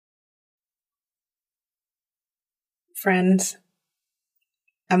Friends,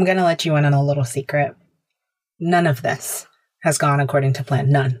 I'm going to let you in on a little secret. None of this has gone according to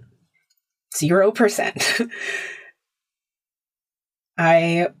plan. None. 0%.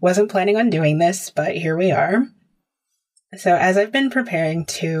 I wasn't planning on doing this, but here we are. So as I've been preparing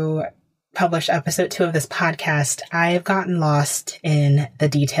to publish episode 2 of this podcast, I've gotten lost in the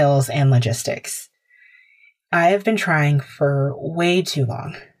details and logistics. I have been trying for way too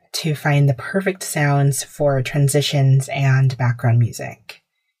long to find the perfect sounds for transitions and background music.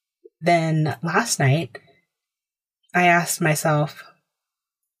 Then last night, I asked myself,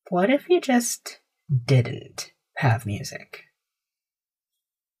 what if you just didn't have music?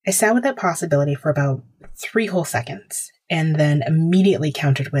 I sat with that possibility for about 3 whole seconds and then immediately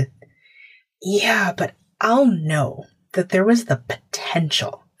countered with, yeah, but I'll know that there was the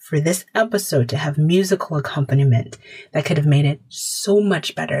potential for this episode to have musical accompaniment that could have made it so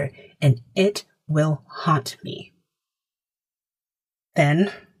much better, and it will haunt me.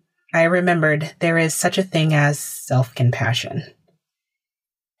 Then I remembered there is such a thing as self-compassion.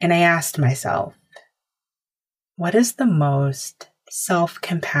 And I asked myself, what is the most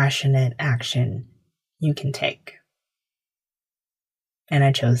self-compassionate action you can take? And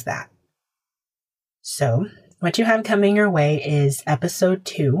I chose that. So, what you have coming your way is episode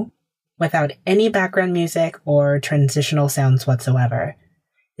 2, without any background music or transitional sounds whatsoever.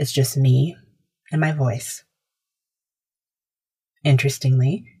 It's just me and my voice.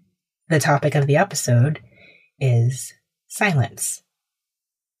 Interestingly, the topic of the episode is silence.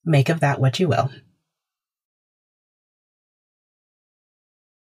 Make of that what you will.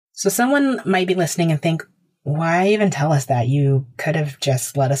 So someone might be listening and think, why even tell us that? You could have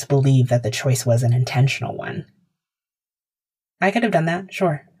just let us believe that the choice was an intentional one. I could have done that,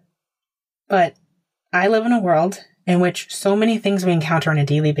 sure. But I live in a world in which so many things we encounter on a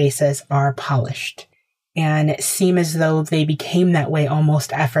daily basis are polished and seem as though they became that way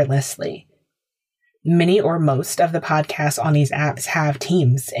almost effortlessly. Many or most of the podcasts on these apps have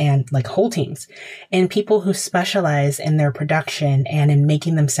teams and whole teams and people who specialize in their production and in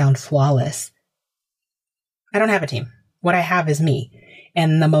making them sound flawless. I don't have a team. What I have is me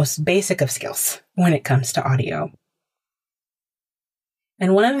and the most basic of skills when it comes to audio.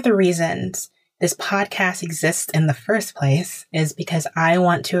 And one of the reasons this podcast exists in the first place is because I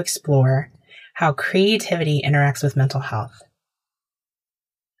want to explore how creativity interacts with mental health.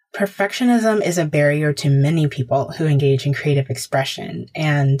 Perfectionism is a barrier to many people who engage in creative expression,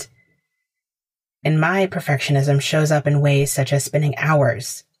 and my perfectionism shows up in ways such as spending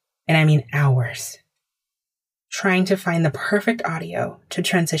hours, and I mean hours, trying to find the perfect audio to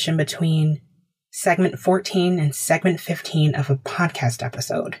transition between segment 14 and segment 15 of a podcast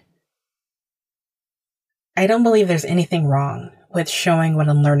episode. I don't believe there's anything wrong with showing what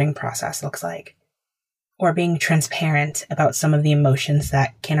a learning process looks like, or being transparent about some of the emotions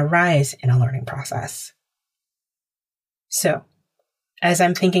that can arise in a learning process. So, as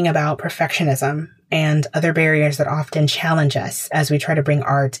I'm thinking about perfectionism and other barriers that often challenge us as we try to bring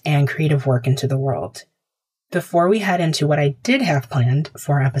art and creative work into the world, before we head into what I did have planned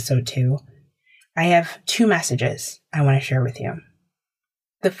for episode 2, I have 2 messages I want to share with you.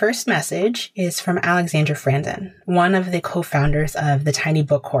 The first message is from Alexandra Frandon, one of the co-founders of the Tiny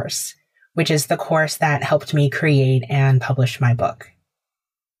Book Course, which is the course that helped me create and publish my book.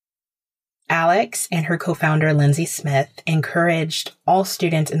 Alex and her co-founder Lindsay Smith encouraged all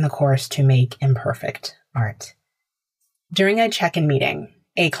students in the course to make imperfect art. During a check-in meeting,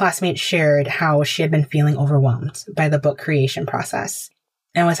 a classmate shared how she had been feeling overwhelmed by the book creation process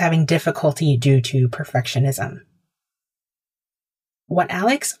and was having difficulty due to perfectionism. What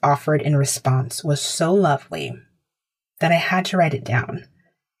Alex offered in response was so lovely that I had to write it down,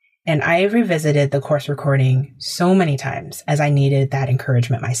 and I have revisited the course recording so many times as I needed that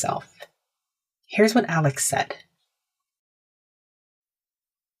encouragement myself. Here's what Alex said.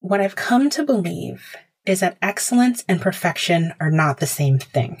 What I've come to believe is that excellence and perfection are not the same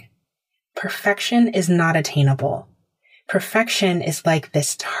thing. Perfection is not attainable. Perfection is like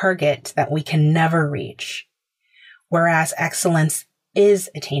this target that we can never reach, whereas excellence is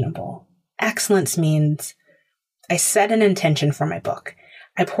attainable. Excellence means I set an intention for my book.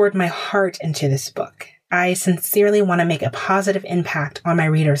 I poured my heart into this book. I sincerely want to make a positive impact on my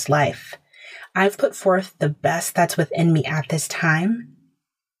reader's life. I've put forth the best that's within me at this time,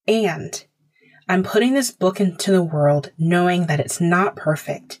 and I'm putting this book into the world knowing that it's not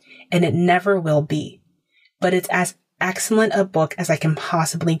perfect and it never will be, but it's as excellent a book as I can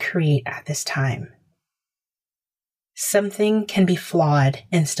possibly create at this time. Something can be flawed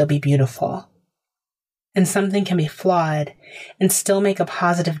and still be beautiful. And something can be flawed and still make a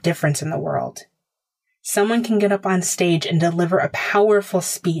positive difference in the world. Someone can get up on stage and deliver a powerful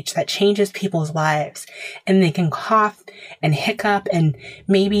speech that changes people's lives, and they can cough and hiccup and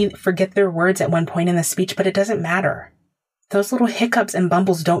maybe forget their words at one point in the speech, but it doesn't matter. Those little hiccups and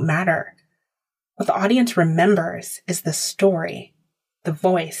bumbles don't matter. What the audience remembers is the story, the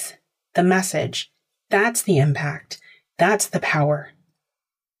voice, the message. That's the impact. That's the power.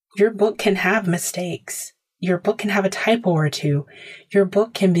 Your book can have mistakes. Your book can have a typo or two. Your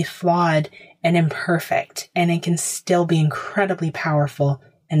book can be flawed and imperfect, and it can still be incredibly powerful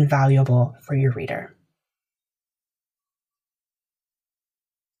and valuable for your reader.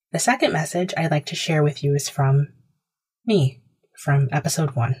 The second message I'd like to share with you is from me, from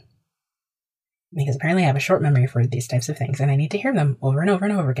episode 1. Because apparently I have a short memory for these types of things, and I need to hear them over and over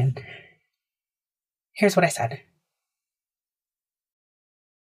and over again. Here's what I said.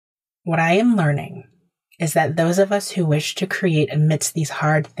 What I am learning is that those of us who wish to create amidst these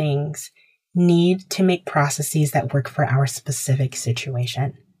hard things need to make processes that work for our specific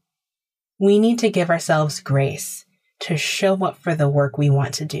situation. We need to give ourselves grace to show up for the work we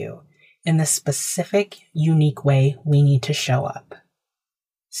want to do in the specific, unique way we need to show up.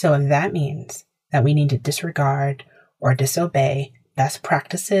 So if that means that we need to disregard or disobey best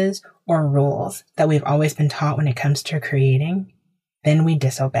practices or rules that we've always been taught when it comes to creating, then we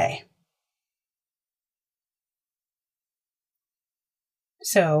disobey.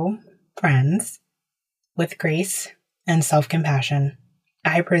 So, friends, with grace and self-compassion,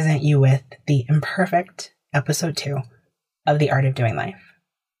 I present you with the imperfect episode 2 of The Art of Doing Life.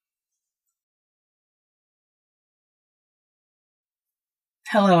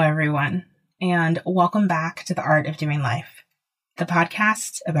 Hello, everyone, and welcome back to The Art of Doing Life, the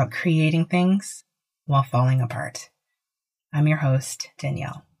podcast about creating things while falling apart. I'm your host,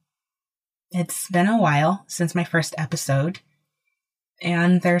 Danielle. It's been a while since my first episode,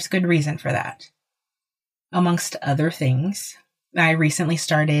 and there's good reason for that. Amongst other things, I recently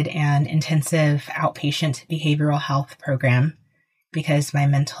started an intensive outpatient behavioral health program because my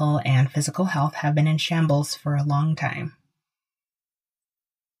mental and physical health have been in shambles for a long time.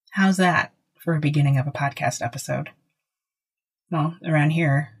 How's that for a beginning of a podcast episode? Well, around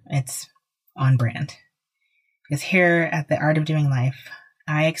here, it's on brand. Because here at The Art of Doing Life,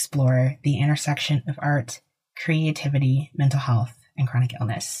 I explore the intersection of art, creativity, mental health, and chronic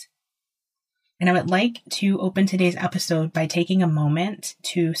illness. And I would like to open today's episode by taking a moment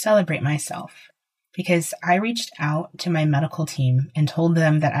to celebrate myself, because I reached out to my medical team and told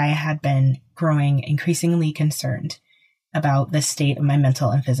them that I had been growing increasingly concerned about the state of my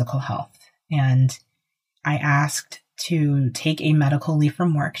mental and physical health. And I asked to take a medical leave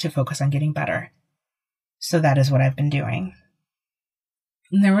from work to focus on getting better. So that is what I've been doing.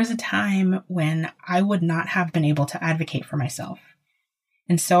 And there was a time when I would not have been able to advocate for myself.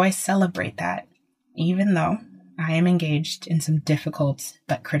 And so I celebrate that, even though I am engaged in some difficult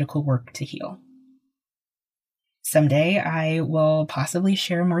but critical work to heal. Someday I will possibly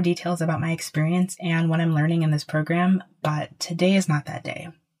share more details about my experience and what I'm learning in this program, but today is not that day.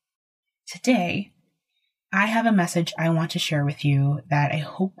 Today, I have a message I want to share with you that I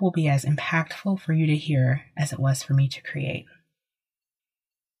hope will be as impactful for you to hear as it was for me to create.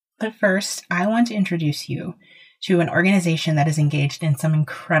 But first, I want to introduce you to an organization that is engaged in some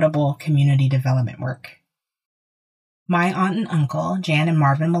incredible community development work. My aunt and uncle, Jan and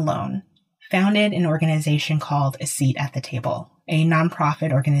Marvin Malone, founded an organization called A Seat at the Table, a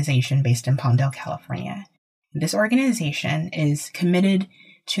nonprofit organization based in Palmdale, California. This organization is committed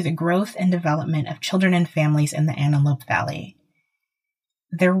to the growth and development of children and families in the Antelope Valley.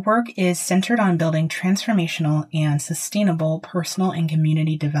 Their work is centered on building transformational and sustainable personal and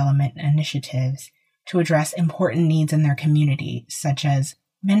community development initiatives to address important needs in their community, such as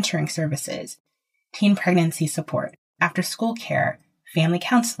mentoring services, teen pregnancy support, after-school care, family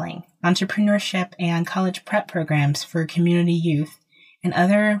counseling, entrepreneurship, and college prep programs for community youth, and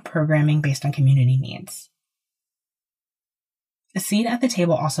other programming based on community needs. A Seat at the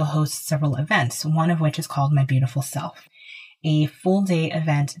Table also hosts several events, one of which is called My Beautiful Self, a full-day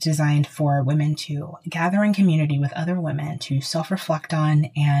event designed for women to gather in community with other women to self-reflect on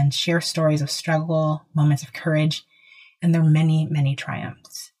and share stories of struggle, moments of courage, and their many, many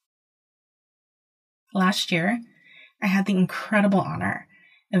triumphs. Last year, I had the incredible honor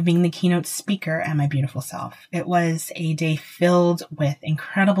of being the keynote speaker at My Beautiful Self. It was a day filled with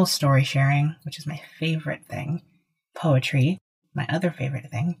incredible story sharing, which is my favorite thing, poetry, my other favorite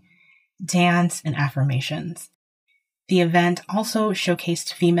thing, dance, and affirmations. The event also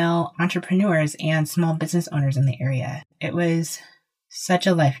showcased female entrepreneurs and small business owners in the area. It was such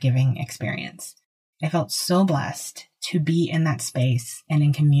a life-giving experience. I felt so blessed to be in that space and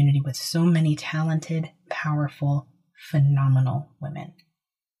in community with so many talented, powerful, phenomenal women.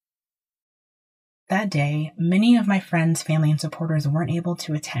 That day, many of my friends, family, and supporters weren't able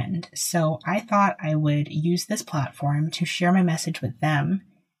to attend, so I thought I would use this platform to share my message with them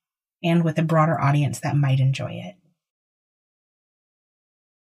and with a broader audience that might enjoy it.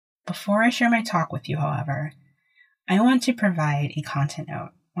 Before I share my talk with you, however, I want to provide a content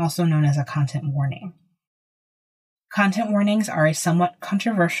note, also known as a content warning. Content warnings are a somewhat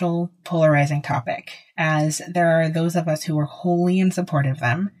controversial, polarizing topic, as there are those of us who are wholly in support of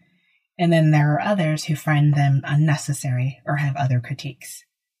them, and then there are others who find them unnecessary or have other critiques.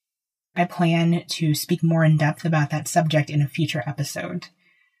 I plan to speak more in depth about that subject in a future episode,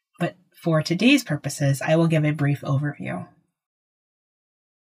 but for today's purposes, I will give a brief overview.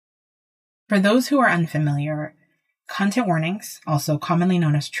 For those who are unfamiliar, content warnings, also commonly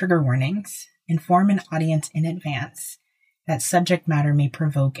known as trigger warnings, inform an audience in advance that subject matter may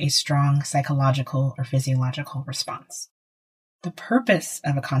provoke a strong psychological or physiological response. The purpose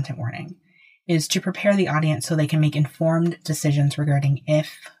of a content warning is to prepare the audience so they can make informed decisions regarding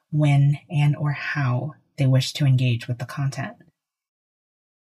if, when, and or how they wish to engage with the content.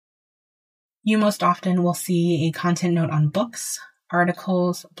 You most often will see a content note on books,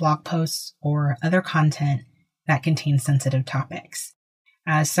 articles, blog posts, or other content that contains sensitive topics,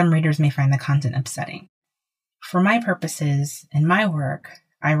 as some readers may find the content upsetting. For my purposes, in my work,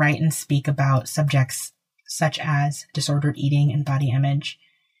 I write and speak about subjects such as disordered eating and body image,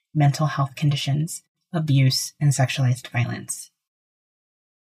 mental health conditions, abuse, and sexualized violence.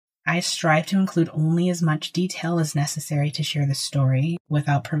 I strive to include only as much detail as necessary to share the story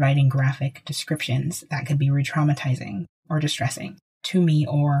without providing graphic descriptions that could be re-traumatizing or distressing to me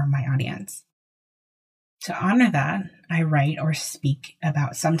or my audience. To honor that, I write or speak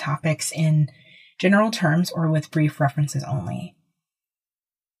about some topics in general terms or with brief references only.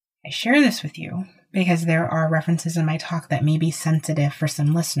 I share this with you because there are references in my talk that may be sensitive for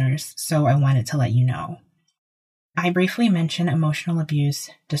some listeners, so I wanted to let you know. I briefly mention emotional abuse,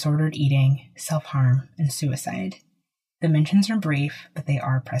 disordered eating, self-harm, and suicide. The mentions are brief, but they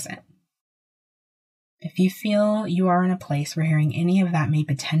are present. If you feel you are in a place where hearing any of that may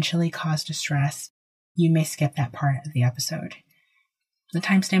potentially cause distress, you may skip that part of the episode. The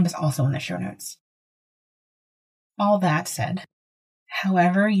timestamp is also in the show notes. All that said,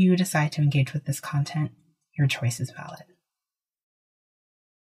 however you decide to engage with this content, your choice is valid.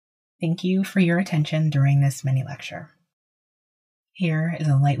 Thank you for your attention during this mini lecture. Here is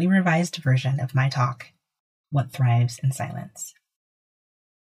a lightly revised version of my talk, What Thrives in Silence.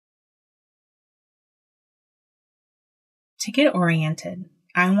 To get oriented,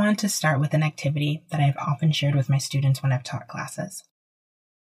 I want to start with an activity that I've often shared with my students when I've taught classes.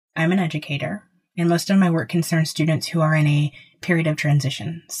 I'm an educator, and most of my work concerns students who are in a period of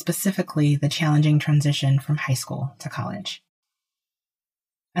transition, specifically the challenging transition from high school to college.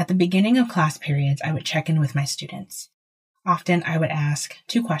 At the beginning of class periods, I would check in with my students. Often I would ask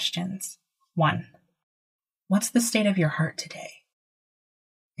 2 questions. 1, what's the state of your heart today?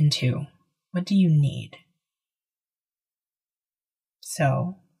 And 2, what do you need?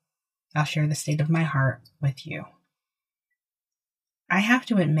 So, I'll share the state of my heart with you. I have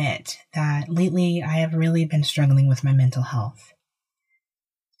to admit that lately I have really been struggling with my mental health.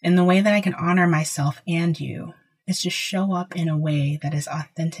 And the way that I can honor myself and you is to show up in a way that is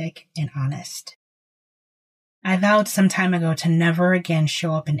authentic and honest. I vowed some time ago to never again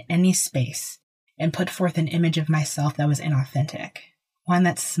show up in any space and put forth an image of myself that was inauthentic, one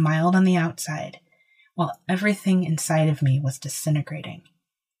that smiled on the outside while everything inside of me was disintegrating.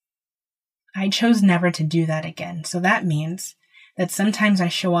 I chose never to do that again, so that means that sometimes I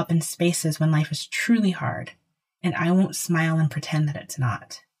show up in spaces when life is truly hard, and I won't smile and pretend that it's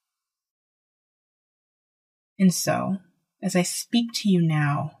not. And so, as I speak to you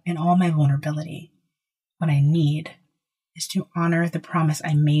now in all my vulnerability, what I need is to honor the promise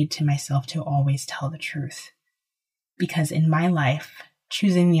I made to myself to always tell the truth. Because in my life,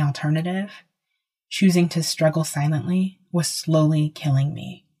 choosing the alternative, choosing to struggle silently, was slowly killing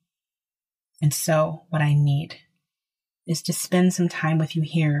me. And so, what I need is to spend some time with you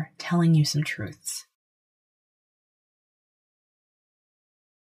here telling you some truths.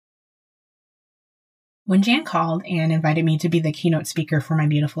 When Jan called and invited me to be the keynote speaker for my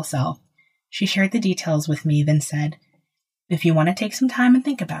beautiful self, she shared the details with me, then said, "If you want to take some time and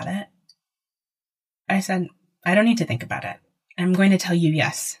think about it." I said, "I don't need to think about it. I'm going to tell you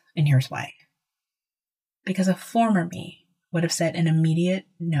yes, and here's why." Because a former me would have said an immediate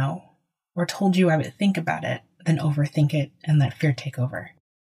no, or told you I would think about it, then overthink it and let fear take over.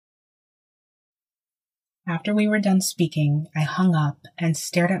 After we were done speaking, I hung up and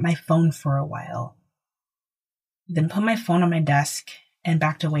stared at my phone for a while, then put my phone on my desk and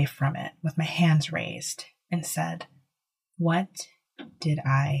backed away from it with my hands raised and said, "What did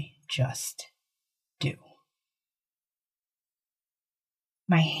I just do?"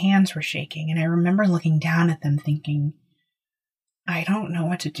 My hands were shaking, and I remember looking down at them thinking, I don't know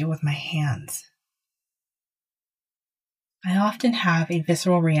what to do with my hands. I often have a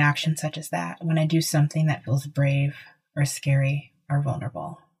visceral reaction such as that when I do something that feels brave or scary or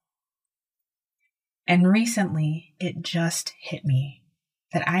vulnerable. And recently, it just hit me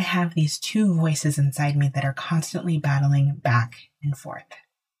that I have these two voices inside me that are constantly battling back and forth.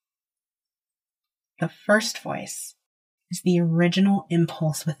 The first voice is the original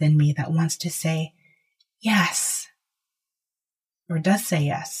impulse within me that wants to say yes, or does say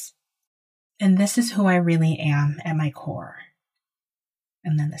yes. And this is who I really am at my core.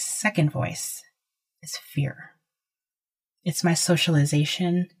 And then the second voice is fear. It's my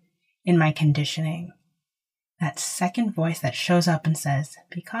socialization and my conditioning. That second voice that shows up and says,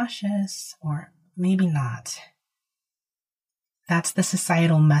 be cautious, or maybe not. That's the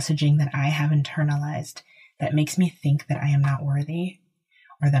societal messaging that I have internalized that makes me think that I am not worthy,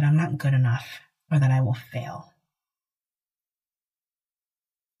 or that I'm not good enough, or that I will fail.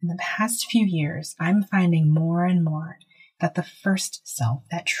 In the past few years, I'm finding more and more that the first self,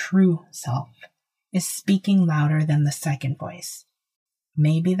 that true self, is speaking louder than the second voice.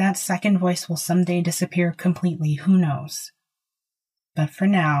 Maybe that second voice will someday disappear completely, who knows? But for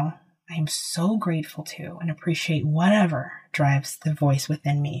now, I am so grateful to and appreciate whatever drives the voice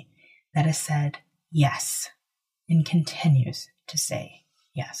within me that has said yes and continues to say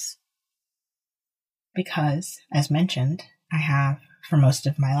yes. Because, as mentioned, I have, for most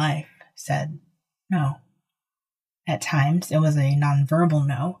of my life, said no. At times, it was a nonverbal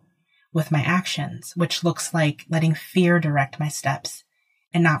no with my actions, which looks like letting fear direct my steps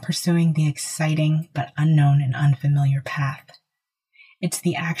and not pursuing the exciting but unknown and unfamiliar path. It's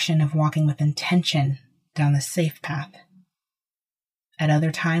the action of walking with intention down the safe path. At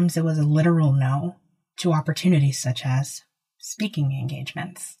other times, it was a literal no to opportunities such as speaking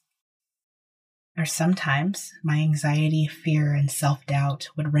engagements. Or sometimes, my anxiety, fear, and self-doubt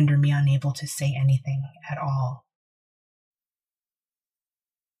would render me unable to say anything at all.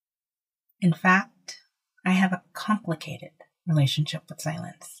 In fact, I have a complicated relationship with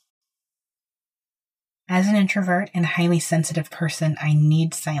silence. As an introvert and highly sensitive person, I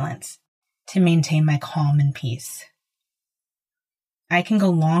need silence to maintain my calm and peace. I can go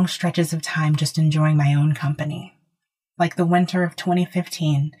long stretches of time just enjoying my own company, like the winter of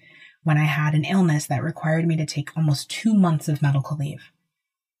 2015, when I had an illness that required me to take almost 2 months of medical leave.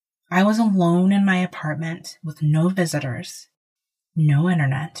 I was alone in my apartment with no visitors, no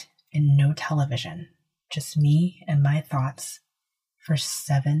internet, and no television, just me and my thoughts for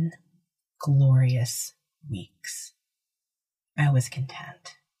 7 glorious weeks. I was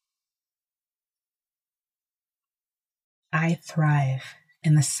content. I thrive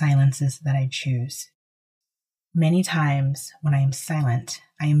in the silences that I choose. Many times when I am silent,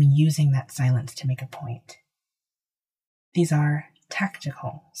 I am using that silence to make a point. These are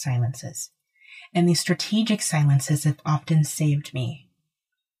tactical silences, and these strategic silences have often saved me.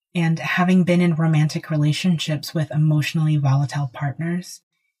 And having been in romantic relationships with emotionally volatile partners,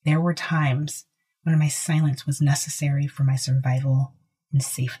 there were times when my silence was necessary for my survival and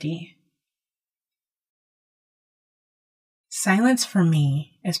safety. Silence for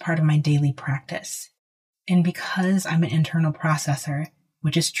me is part of my daily practice. And because I'm an internal processor,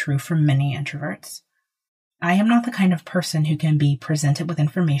 which is true for many introverts, I am not the kind of person who can be presented with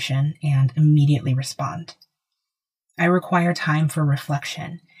information and immediately respond. I require time for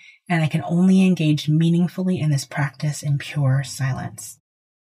reflection, and I can only engage meaningfully in this practice in pure silence.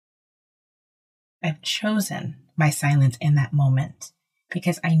 I've chosen my silence in that moment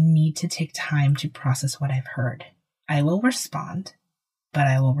because I need to take time to process what I've heard. I will respond, but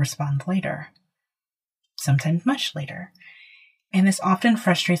I will respond later. Sometimes much later. And this often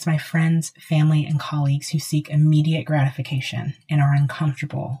frustrates my friends, family, and colleagues who seek immediate gratification and are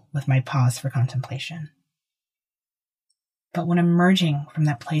uncomfortable with my pause for contemplation. But when emerging from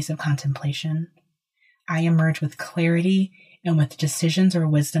that place of contemplation, I emerge with clarity and with decisions or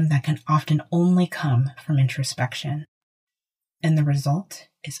wisdom that can often only come from introspection. And the result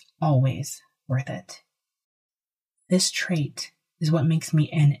is always worth it. This trait is what makes me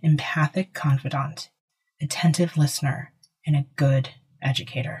an empathic confidant, attentive listener, and a good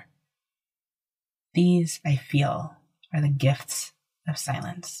educator. These, I feel, are the gifts of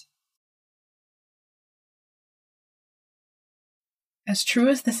silence. As true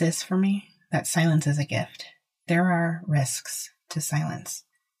as this is for me, that silence is a gift, there are risks to silence.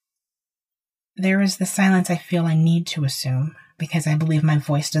 There is the silence I feel I need to assume because I believe my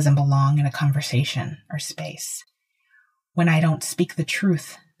voice doesn't belong in a conversation or space. When I don't speak the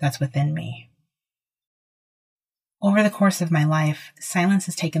truth that's within me. Over the course of my life, silence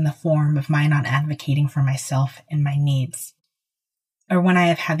has taken the form of my not advocating for myself and my needs. Or when I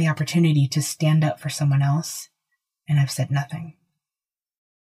have had the opportunity to stand up for someone else and I've said nothing.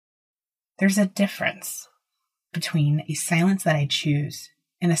 There's a difference between a silence that I choose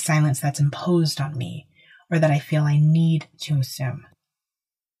and a silence that's imposed on me or that I feel I need to assume.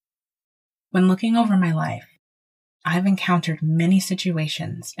 When looking over my life, I've encountered many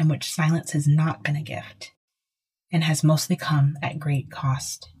situations in which silence has not been a gift and has mostly come at great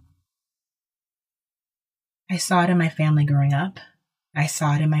cost. I saw it in my family growing up. I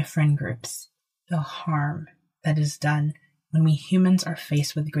saw it in my friend groups, the harm that is done when we humans are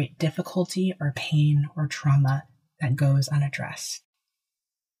faced with great difficulty or pain or trauma that goes unaddressed.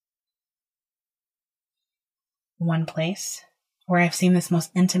 One place where I've seen this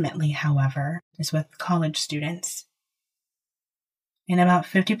most intimately, however, is with college students. In about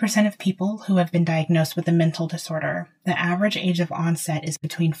 50% of people who have been diagnosed with a mental disorder, the average age of onset is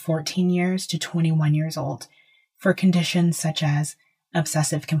between 14 years to 21 years old for conditions such as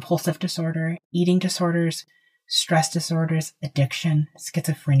obsessive compulsive disorder, eating disorders, stress disorders, addiction,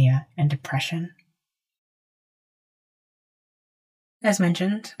 schizophrenia, and depression. As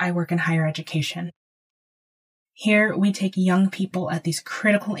mentioned, I work in higher education. Here, we take young people at these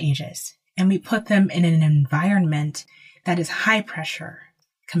critical ages and we put them in an environment that is high pressure,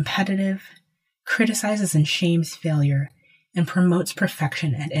 competitive, criticizes and shames failure, and promotes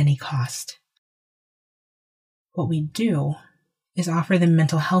perfection at any cost. What we do is offer them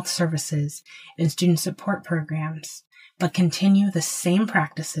mental health services and student support programs, but continue the same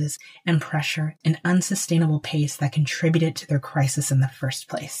practices and pressure and unsustainable pace that contributed to their crisis in the first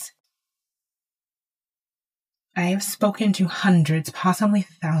place. I have spoken to hundreds, possibly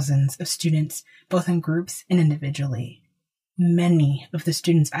thousands of students, both in groups and individually. Many of the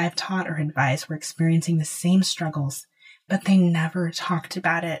students I have taught or advised were experiencing the same struggles, but they never talked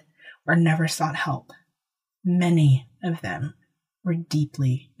about it or never sought help. Many of them were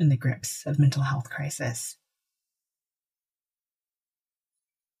deeply in the grips of mental health crisis.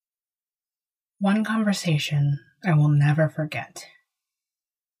 One conversation I will never forget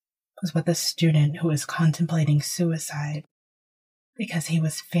was with a student who was contemplating suicide because he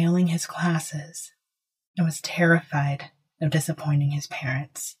was failing his classes and was terrified of disappointing his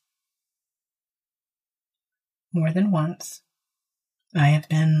parents. More than once, I have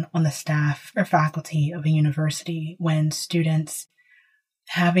been on the staff or faculty of a university when students,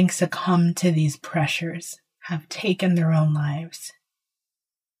 having succumbed to these pressures, have taken their own lives.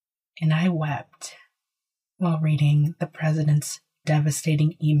 And I wept while reading the president's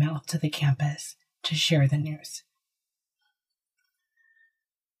devastating email to the campus to share the news.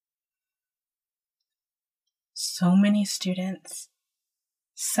 So many students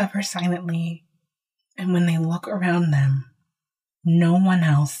suffer silently, and when they look around them, no one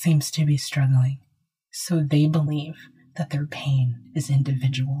else seems to be struggling, so they believe that their pain is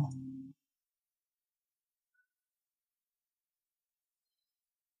individual.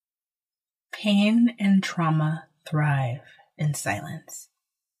 Pain and trauma thrive in silence.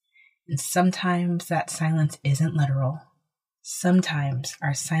 And sometimes that silence isn't literal. Sometimes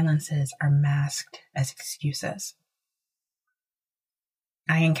our silences are masked as excuses.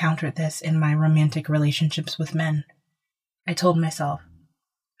 I encountered this in my romantic relationships with men. I told myself,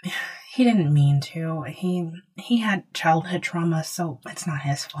 he didn't mean to. He had childhood trauma, so it's not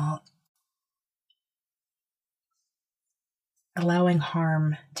his fault. Allowing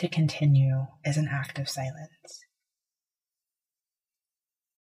harm to continue is an act of silence.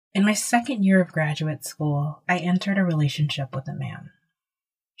 In my second year of graduate school, I entered a relationship with a man.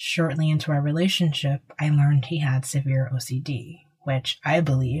 Shortly into our relationship, I learned he had severe OCD, which I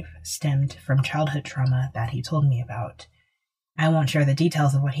believe stemmed from childhood trauma that he told me about. I won't share the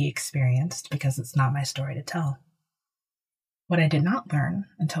details of what he experienced because it's not my story to tell. What I did not learn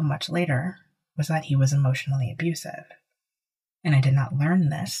until much later was that he was emotionally abusive. And I did not learn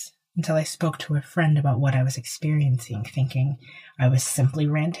this until I spoke to a friend about what I was experiencing, thinking I was simply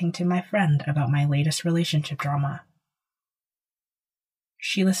ranting to my friend about my latest relationship drama.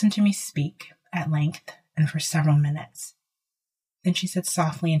 She listened to me speak at length and for several minutes. Then she said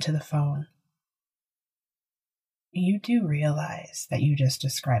softly into the phone, "You do realize that you just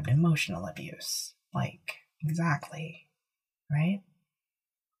described emotional abuse. Like, exactly, right?"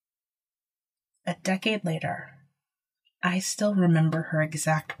 A decade later, I still remember her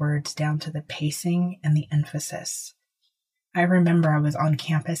exact words down to the pacing and the emphasis. I remember I was on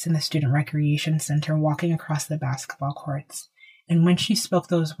campus in the Student Recreation Center walking across the basketball courts, and when she spoke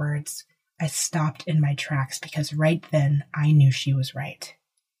those words, I stopped in my tracks because right then I knew she was right.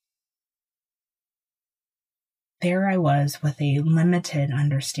 There I was with a limited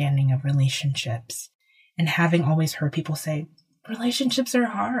understanding of relationships, and having always heard people say, relationships are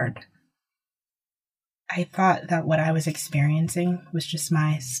hard. I thought that what I was experiencing was just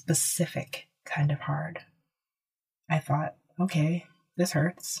my specific kind of hard. I thought, okay, this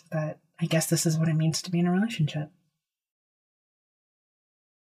hurts, but I guess this is what it means to be in a relationship.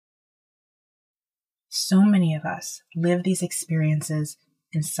 So many of us live these experiences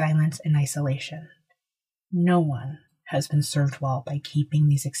in silence and isolation. No one has been served well by keeping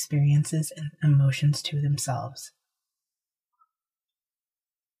these experiences and emotions to themselves.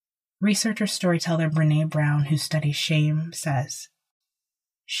 Researcher storyteller Brené Brown, who studies shame, says,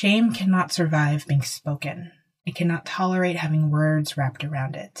 "Shame cannot survive being spoken. It cannot tolerate having words wrapped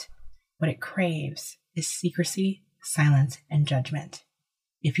around it. What it craves is secrecy, silence, and judgment.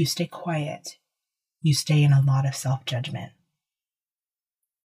 If you stay quiet, you stay in a lot of self-judgment."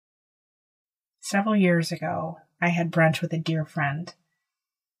 Several years ago, I had brunch with a dear friend.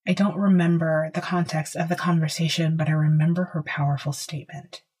 I don't remember the context of the conversation, but I remember her powerful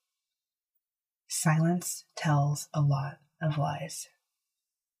statement. Silence tells a lot of lies.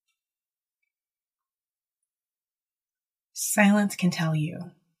 Silence can tell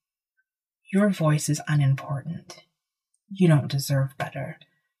you, your voice is unimportant. You don't deserve better.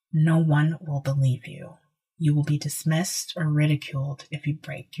 No one will believe you. You will be dismissed or ridiculed if you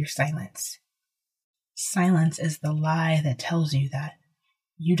break your silence. Silence is the lie that tells you that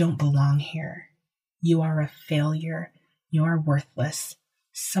you don't belong here. You are a failure. You are worthless.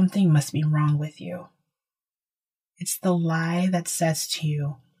 Something must be wrong with you. It's the lie that says to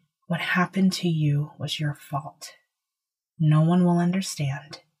you, what happened to you was your fault. No one will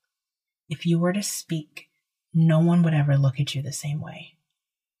understand. If you were to speak, no one would ever look at you the same way.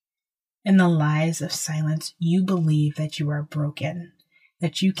 In the lies of silence, you believe that you are broken,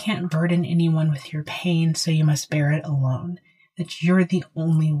 that you can't burden anyone with your pain, so you must bear it alone, that you're the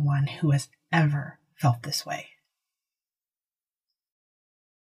only one who has ever felt this way.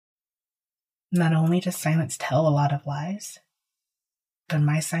 Not only does silence tell a lot of lies, but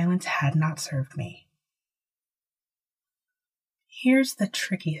my silence had not served me. Here's the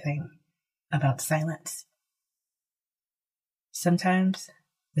tricky thing about silence. Sometimes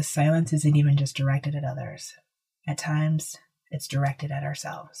the silence isn't even just directed at others. At times, it's directed at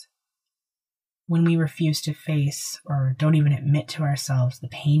ourselves. When we refuse to face or don't even admit to ourselves the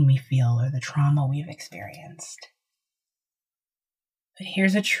pain we feel or the trauma we've experienced. But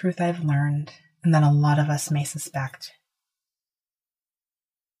here's a truth I've learned and that a lot of us may suspect.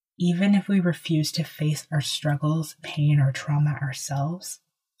 Even if we refuse to face our struggles, pain, or trauma ourselves,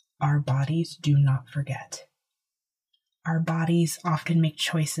 our bodies do not forget. Our bodies often make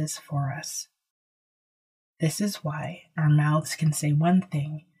choices for us. This is why our mouths can say one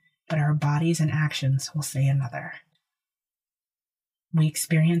thing, but our bodies and actions will say another. We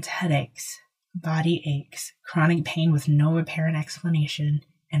experience headaches, body aches, chronic pain with no apparent explanation,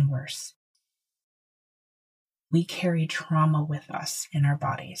 and worse. We carry trauma with us in our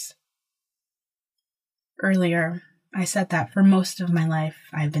bodies. Earlier, I said that for most of my life,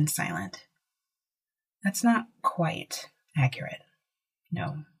 I've been silent. That's not quite accurate.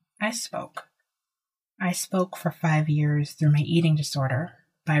 No, I spoke. I spoke for 5 years through my eating disorder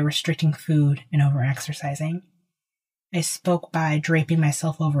by restricting food and overexercising. I spoke by draping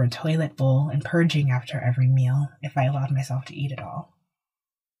myself over a toilet bowl and purging after every meal if I allowed myself to eat at all.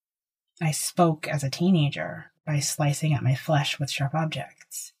 I spoke as a teenager by slicing at my flesh with sharp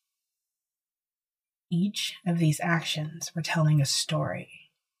objects. Each of these actions were telling a story,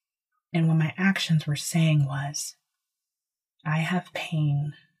 and what my actions were saying was, I have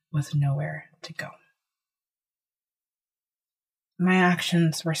pain with nowhere to go. My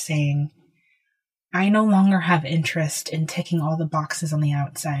actions were saying, I no longer have interest in ticking all the boxes on the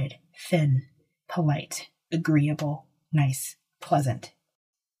outside, thin, polite, agreeable, nice, pleasant,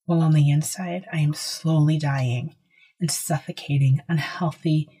 while on the inside I am slowly dying and suffocating,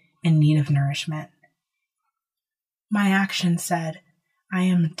 unhealthy, in need of nourishment. My action said, I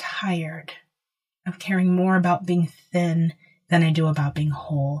am tired of caring more about being thin than I do about being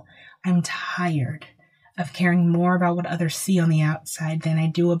whole. I'm tired of caring more about what others see on the outside than I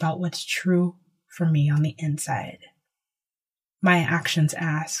do about what's true for me on the inside. My actions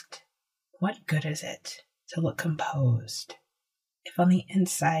asked, what good is it to look composed if on the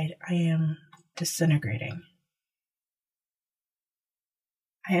inside I am disintegrating?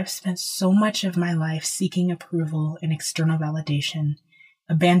 I have spent so much of my life seeking approval and external validation,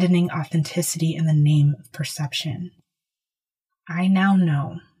 abandoning authenticity in the name of perception. I now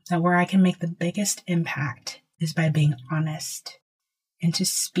know that where I can make the biggest impact is by being honest and to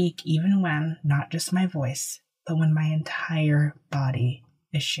speak even when not just my voice, but when my entire body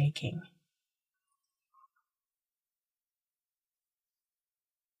is shaking.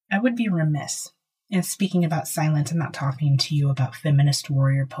 I would be remiss in speaking about silence and not talking to you about feminist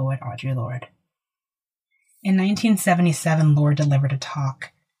warrior poet Audre Lorde. In 1977, Lorde delivered a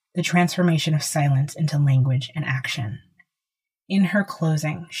talk, The Transformation of Silence into Language and Action. In her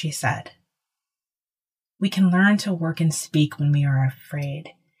closing, she said, "We can learn to work and speak when we are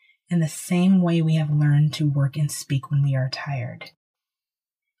afraid, in the same way we have learned to work and speak when we are tired.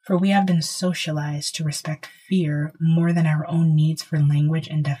 For we have been socialized to respect fear more than our own needs for language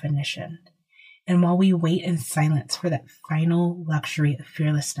and definition. And while we wait in silence for that final luxury of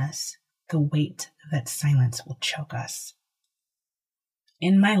fearlessness, the weight of that silence will choke us.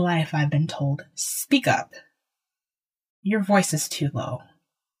 In my life, I've been told, speak up. Your voice is too low.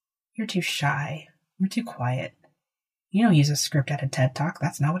 You're too shy. You're too quiet. You don't use a script at a TED Talk.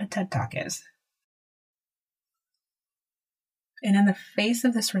 That's not what a TED Talk is." And in the face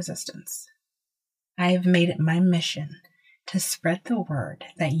of this resistance, I have made it my mission to spread the word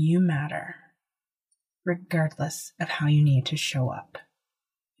that you matter, regardless of how you need to show up.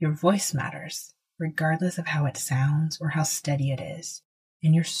 Your voice matters, regardless of how it sounds or how steady it is.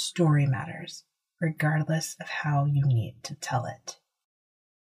 And your story matters, regardless of how you need to tell it.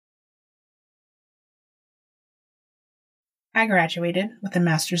 I graduated with a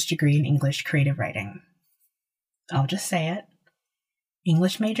master's degree in English creative writing. I'll just say it.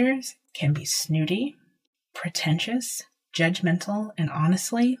 English majors can be snooty, pretentious, judgmental, and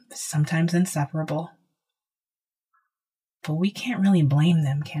honestly, sometimes insufferable. But we can't really blame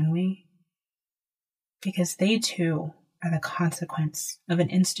them, can we? Because they too are the consequence of an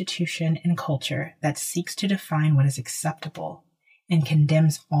institution and culture that seeks to define what is acceptable and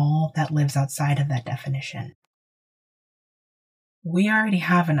condemns all that lives outside of that definition. We already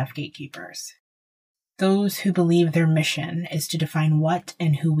have enough gatekeepers. Those who believe their mission is to define what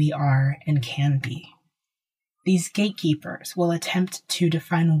and who we are and can be. These gatekeepers will attempt to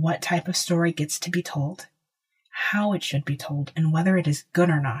define what type of story gets to be told, how it should be told, and whether it is good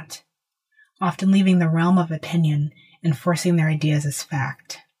or not, often leaving the realm of opinion and forcing their ideas as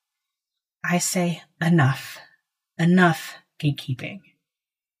fact. I say enough gatekeeping.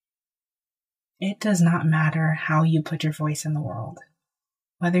 It does not matter how you put your voice in the world,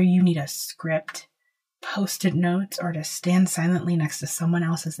 whether you need a script, Post-it notes, or to stand silently next to someone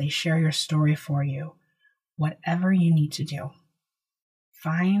else as they share your story for you. Whatever you need to do,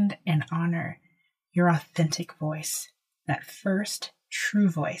 find and honor your authentic voice, that first true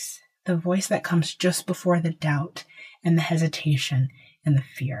voice, the voice that comes just before the doubt and the hesitation and the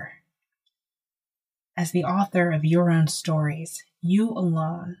fear. As the author of your own stories, you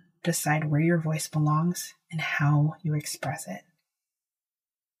alone decide where your voice belongs and how you express it.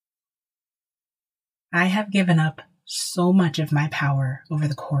 I have given up so much of my power over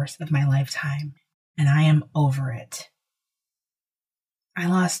the course of my lifetime, and I am over it. I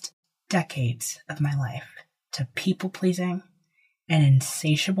lost decades of my life to people-pleasing, an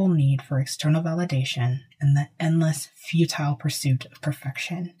insatiable need for external validation, and the endless, futile pursuit of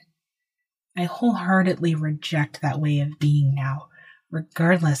perfection. I wholeheartedly reject that way of being now,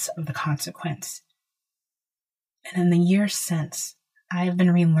 regardless of the consequence. And in the years since, I have been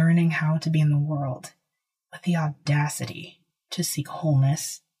relearning how to be in the world with the audacity to seek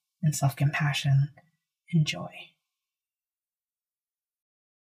wholeness and self-compassion and joy.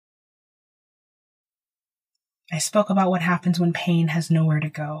 I spoke about what happens when pain has nowhere to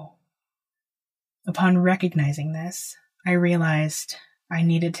go. Upon recognizing this, I realized I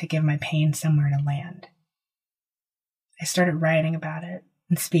needed to give my pain somewhere to land. I started writing about it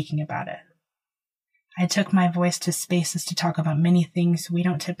and speaking about it. I took my voice to spaces to talk about many things we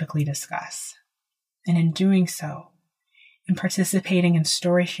don't typically discuss. And in doing so, in participating in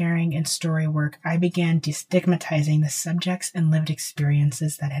story sharing and story work, I began destigmatizing the subjects and lived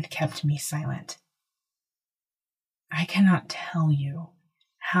experiences that had kept me silent. I cannot tell you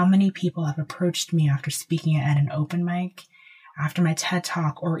how many people have approached me after speaking at an open mic, after my TED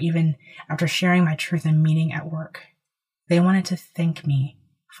Talk, or even after sharing my truth in a meeting at work. They wanted to thank me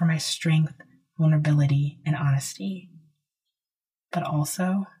for my strength, vulnerability, and honesty. But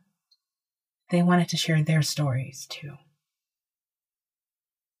also, they wanted to share their stories too.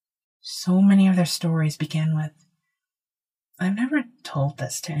 So many of their stories began with, "I've never told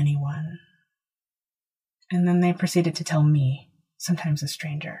this to anyone." And then they proceeded to tell me sometimes a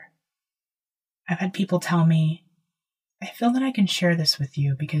stranger. I've had people tell me, I feel that I can share this with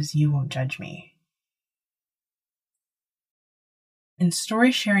you because you won't judge me. And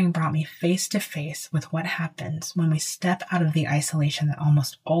story sharing brought me face to face with what happens when we step out of the isolation that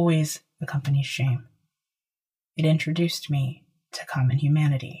almost always accompanies shame. It introduced me to common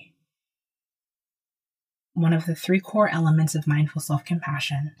humanity. One of the 3 core elements of mindful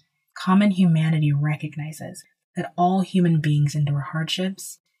self-compassion, common humanity recognizes that all human beings endure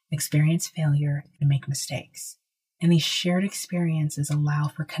hardships, experience failure, and make mistakes. And these shared experiences allow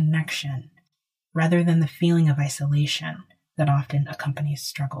for connection rather than the feeling of isolation that often accompanies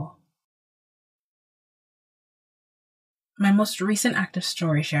struggle. My most recent act of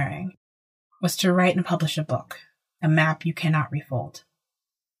story sharing was to write and publish a book, A Map You Cannot Refold.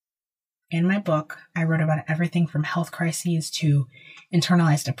 In my book, I wrote about everything from health crises to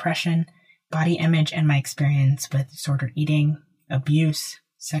internalized depression, body image, and my experience with disordered eating, abuse,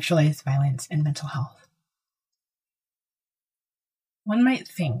 sexualized violence, and mental health. One might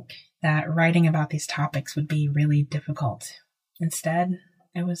think that writing about these topics would be really difficult. Instead,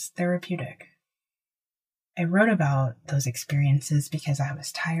 it was therapeutic. I wrote about those experiences because I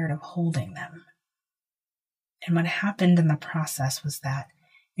was tired of holding them. And what happened in the process was that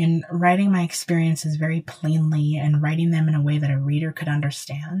in writing my experiences very plainly and writing them in a way that a reader could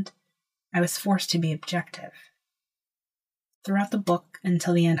understand, I was forced to be objective. Throughout the book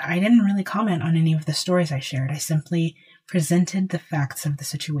until the end, I didn't really comment on any of the stories I shared. I simply presented the facts of the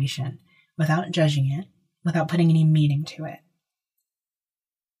situation without judging it, without putting any meaning to it.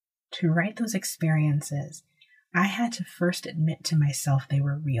 To write those experiences, I had to first admit to myself they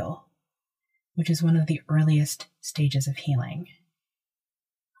were real, which is one of the earliest stages of healing.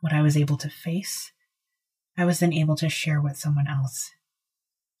 What I was able to face, I was then able to share with someone else.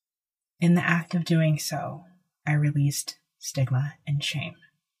 In the act of doing so, I released stigma and shame.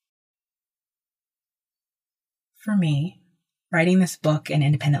 For me, writing this book and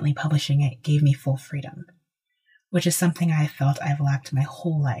independently publishing it gave me full freedom, which is something I felt I've lacked my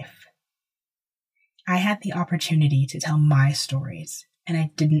whole life. I had the opportunity to tell my stories, and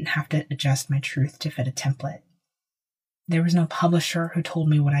I didn't have to adjust my truth to fit a template. There was no publisher who told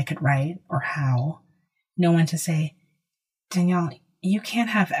me what I could write or how. No one to say, Danielle, you can't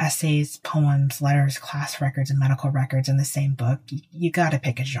have essays, poems, letters, class records, and medical records in the same book. You gotta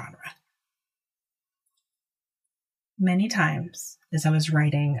pick a genre. Many times, as I was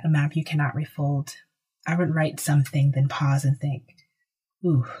writing A Map You Cannot Refold, I would write something, then pause and think,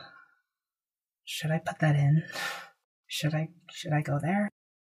 ooh, should I put that in? Should I go there?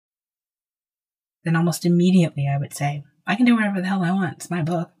 Then almost immediately I would say, I can do whatever the hell I want. It's my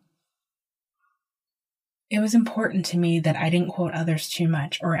book. It was important to me that I didn't quote others too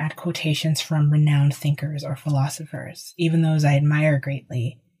much or add quotations from renowned thinkers or philosophers, even those I admire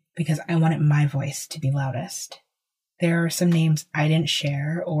greatly, because I wanted my voice to be loudest. There are some names I didn't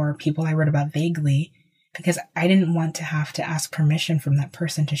share or people I wrote about vaguely because I didn't want to have to ask permission from that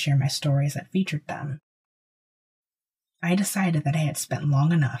person to share my stories that featured them. I decided that I had spent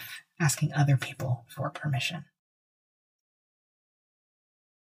long enough asking other people for permission.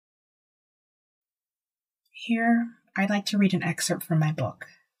 Here, I'd like to read an excerpt from my book.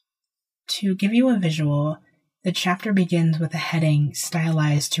 To give you a visual, the chapter begins with a heading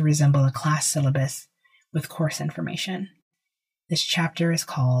stylized to resemble a class syllabus with course information. This chapter is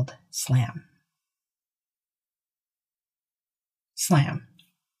called Slam. Slam.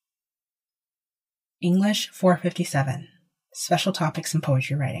 English 457. Special topics in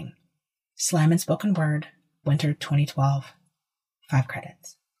poetry writing. Slam and spoken word, winter 2012. 5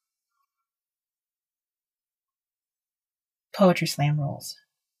 credits. Poetry Slam rules.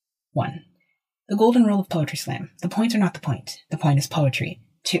 1. The golden rule of Poetry Slam. The points are not the point. The point is poetry.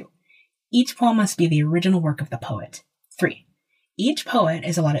 2. Each poem must be the original work of the poet. 3. Each poet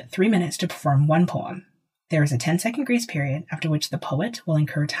is allotted 3 minutes to perform one poem. There is a 10-second grace period, after which the poet will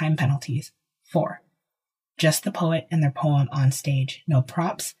incur time penalties. 4. Just the poet and their poem on stage. No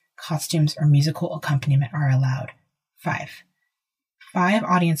props, costumes, or musical accompaniment are allowed. 5. 5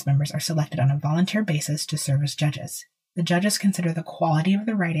 audience members are selected on a volunteer basis to serve as judges. The judges consider the quality of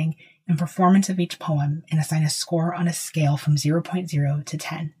the writing and performance of each poem and assign a score on a scale from 0.0 to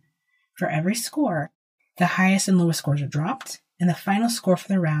 10. For every score, the highest and lowest scores are dropped, and the final score for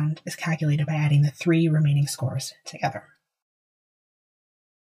the round is calculated by adding the 3 remaining scores together.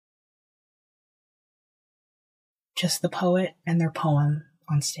 Just the poet and their poem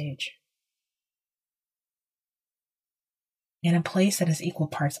on stage. In a place that is equal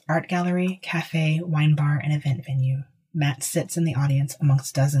parts art gallery, cafe, wine bar, and event venue, Matt sits in the audience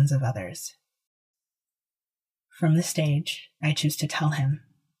amongst dozens of others. from the stage, I choose to tell him,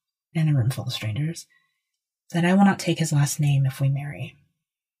 in a room full of strangers, that I will not take his last name if we marry.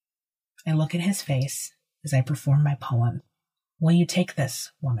 I look at his face as I perform my poem. Will you take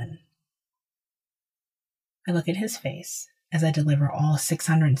this, woman? I look at his face as I deliver all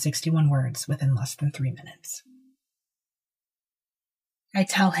 661 words within less than 3 minutes. I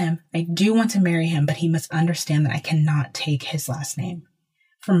tell him I do want to marry him, but he must understand that I cannot take his last name.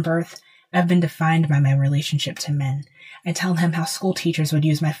 From birth, I've been defined by my relationship to men. I tell him how school teachers would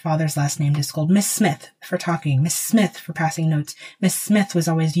use my father's last name to scold Miss Smith for talking, Miss Smith for passing notes. Miss Smith was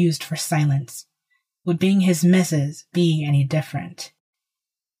always used for silence. Would being his Mrs. be any different?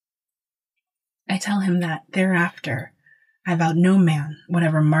 I tell him that thereafter, I vowed no man would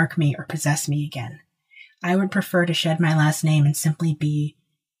ever mark me or possess me again. I would prefer to shed my last name and simply be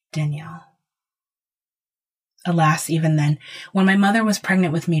Danielle. Alas, even then, when my mother was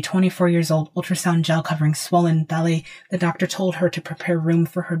pregnant with me, 24 years old, ultrasound gel covering swollen belly, the doctor told her to prepare room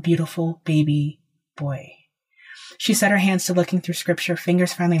for her beautiful baby boy. She set her hands to looking through scripture,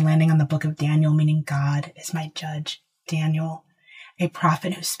 fingers finally landing on the book of Daniel, meaning God is my judge. Daniel, a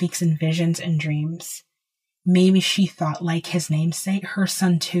prophet who speaks in visions and dreams. Maybe she thought, like his namesake, her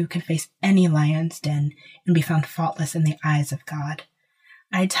son too could face any lion's den and be found faultless in the eyes of God.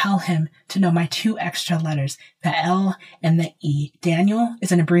 I tell him to know my 2 extra letters, the L and the E. Daniel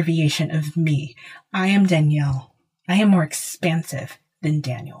is an abbreviation of me. I am Danielle. I am more expansive than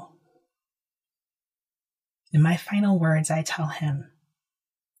Daniel. In my final words, I tell him,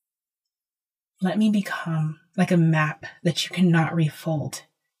 let me become like a map that you cannot refold.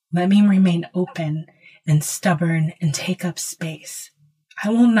 Let me remain open and stubborn and take up space. I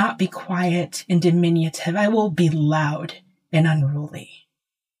will not be quiet and diminutive. I will be loud and unruly.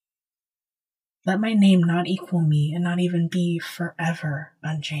 Let my name not equal me and not even be forever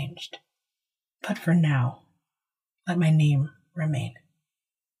unchanged. But for now, let my name remain.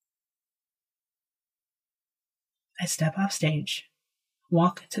 I step off stage,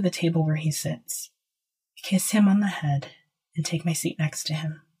 walk to the table where he sits, kiss him on the head, and take my seat next to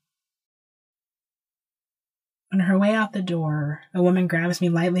him. On her way out the door, a woman grabs me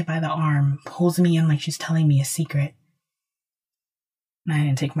lightly by the arm, pulls me in like she's telling me a secret. I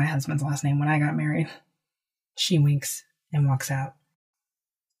didn't take my husband's last name when I got married. She winks and walks out.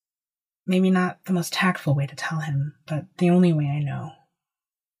 Maybe not the most tactful way to tell him, but the only way I know.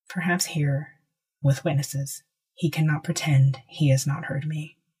 Perhaps here, with witnesses, he cannot pretend he has not heard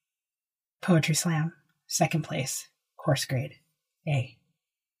me. Poetry Slam, 2nd place, course grade, A.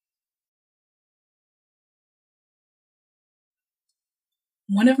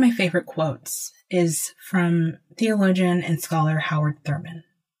 One of my favorite quotes is from theologian and scholar Howard Thurman.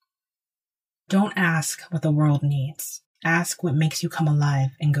 Don't ask what the world needs. Ask what makes you come alive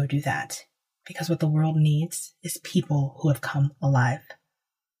and go do that. Because what the world needs is people who have come alive.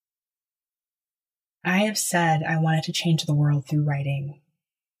 I have said I wanted to change the world through writing,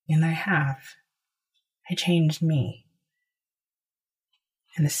 and I have. I changed me.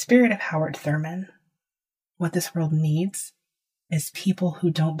 In the spirit of Howard Thurman, what this world needs is people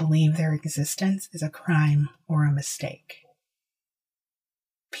who don't believe their existence is a crime or a mistake.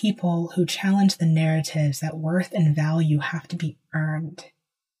 People who challenge the narratives that worth and value have to be earned.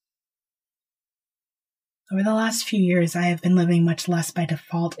 Over the last few years, I have been living much less by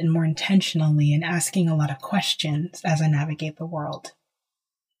default and more intentionally and asking a lot of questions as I navigate the world.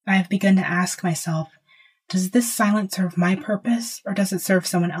 I have begun to ask myself, does this silence serve my purpose or does it serve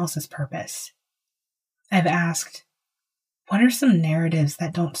someone else's purpose? I've asked, what are some narratives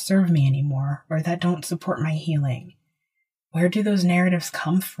that don't serve me anymore or that don't support my healing? Where do those narratives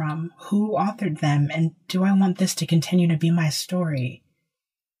come from? Who authored them? And do I want this to continue to be my story?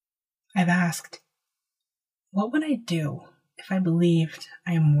 I've asked, what would I do if I believed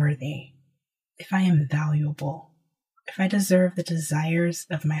I am worthy, if I am valuable, if I deserve the desires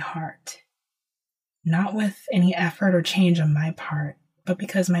of my heart? Not with any effort or change on my part, but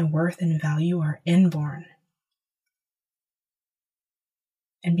because my worth and value are inborn.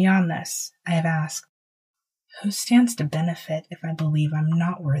 And beyond this, I have asked, who stands to benefit if I believe I'm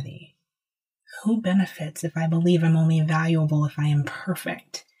not worthy? Who benefits if I believe I'm only valuable if I am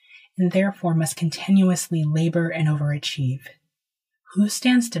perfect, and therefore must continuously labor and overachieve? Who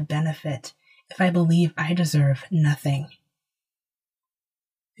stands to benefit if I believe I deserve nothing?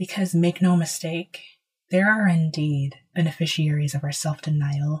 Because make no mistake, there are indeed beneficiaries of our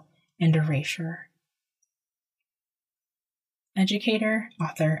self-denial and erasure. Educator,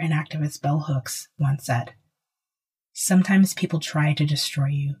 author, and activist Bell Hooks once said, sometimes people try to destroy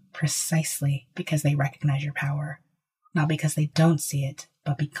you precisely because they recognize your power, not because they don't see it,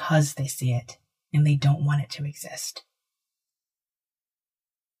 but because they see it. and they don't want it to exist.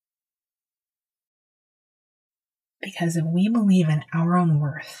 Because if we believe in our own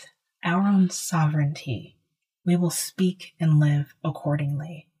worth, our own sovereignty, we will speak and live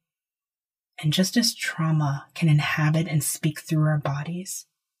accordingly. And just as trauma can inhabit and speak through our bodies,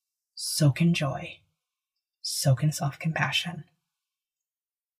 so can joy, so can self-compassion.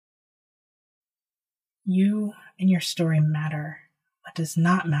 You and your story matter. What does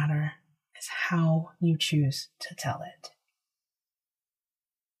not matter is how you choose to tell it.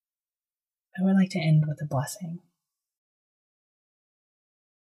 I would like to end with a blessing.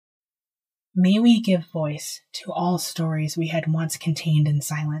 May we give voice to all stories we had once contained in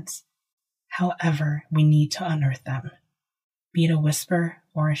silence, however we need to unearth them, be it a whisper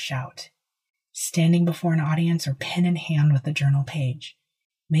or a shout, standing before an audience or pen in hand with a journal page.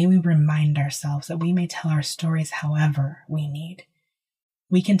 May we remind ourselves that we may tell our stories however we need.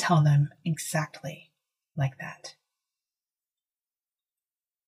 We can tell them exactly like that.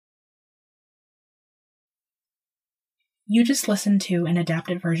 You just listened to an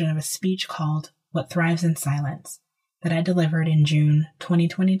adapted version of a speech called What Thrives in Silence that I delivered in June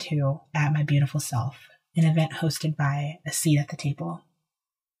 2022 at My Beautiful Self, an event hosted by A Seat at the Table.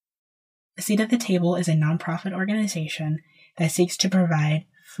 A Seat at the Table is a nonprofit organization that seeks to provide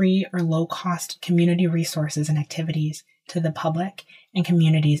free or low-cost community resources and activities to the public and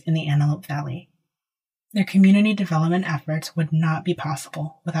communities in the Antelope Valley. Their community development efforts would not be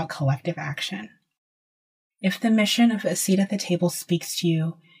possible without collective action. If the mission of A Seat at the Table speaks to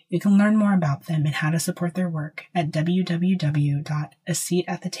you, you can learn more about them and how to support their work at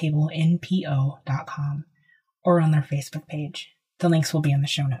www.aseatattablenpo.com or on their Facebook page. The links will be in the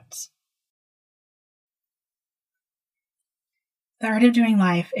show notes. The Art of Doing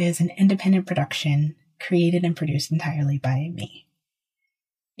Life is an independent production created and produced entirely by me.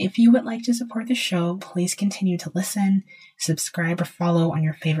 If you would like to support the show, please continue to listen, subscribe or follow on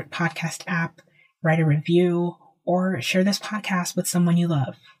your favorite podcast app, write a review, or share this podcast with someone you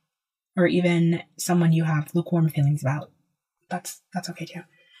love, or even someone you have lukewarm feelings about. That's okay too.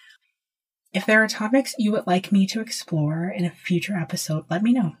 If there are topics you would like me to explore in a future episode, let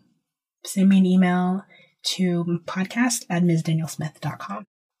me know. Send me an email to podcast@msdanielsmith.com.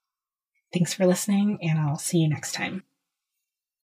 Thanks for listening, and I'll see you next time.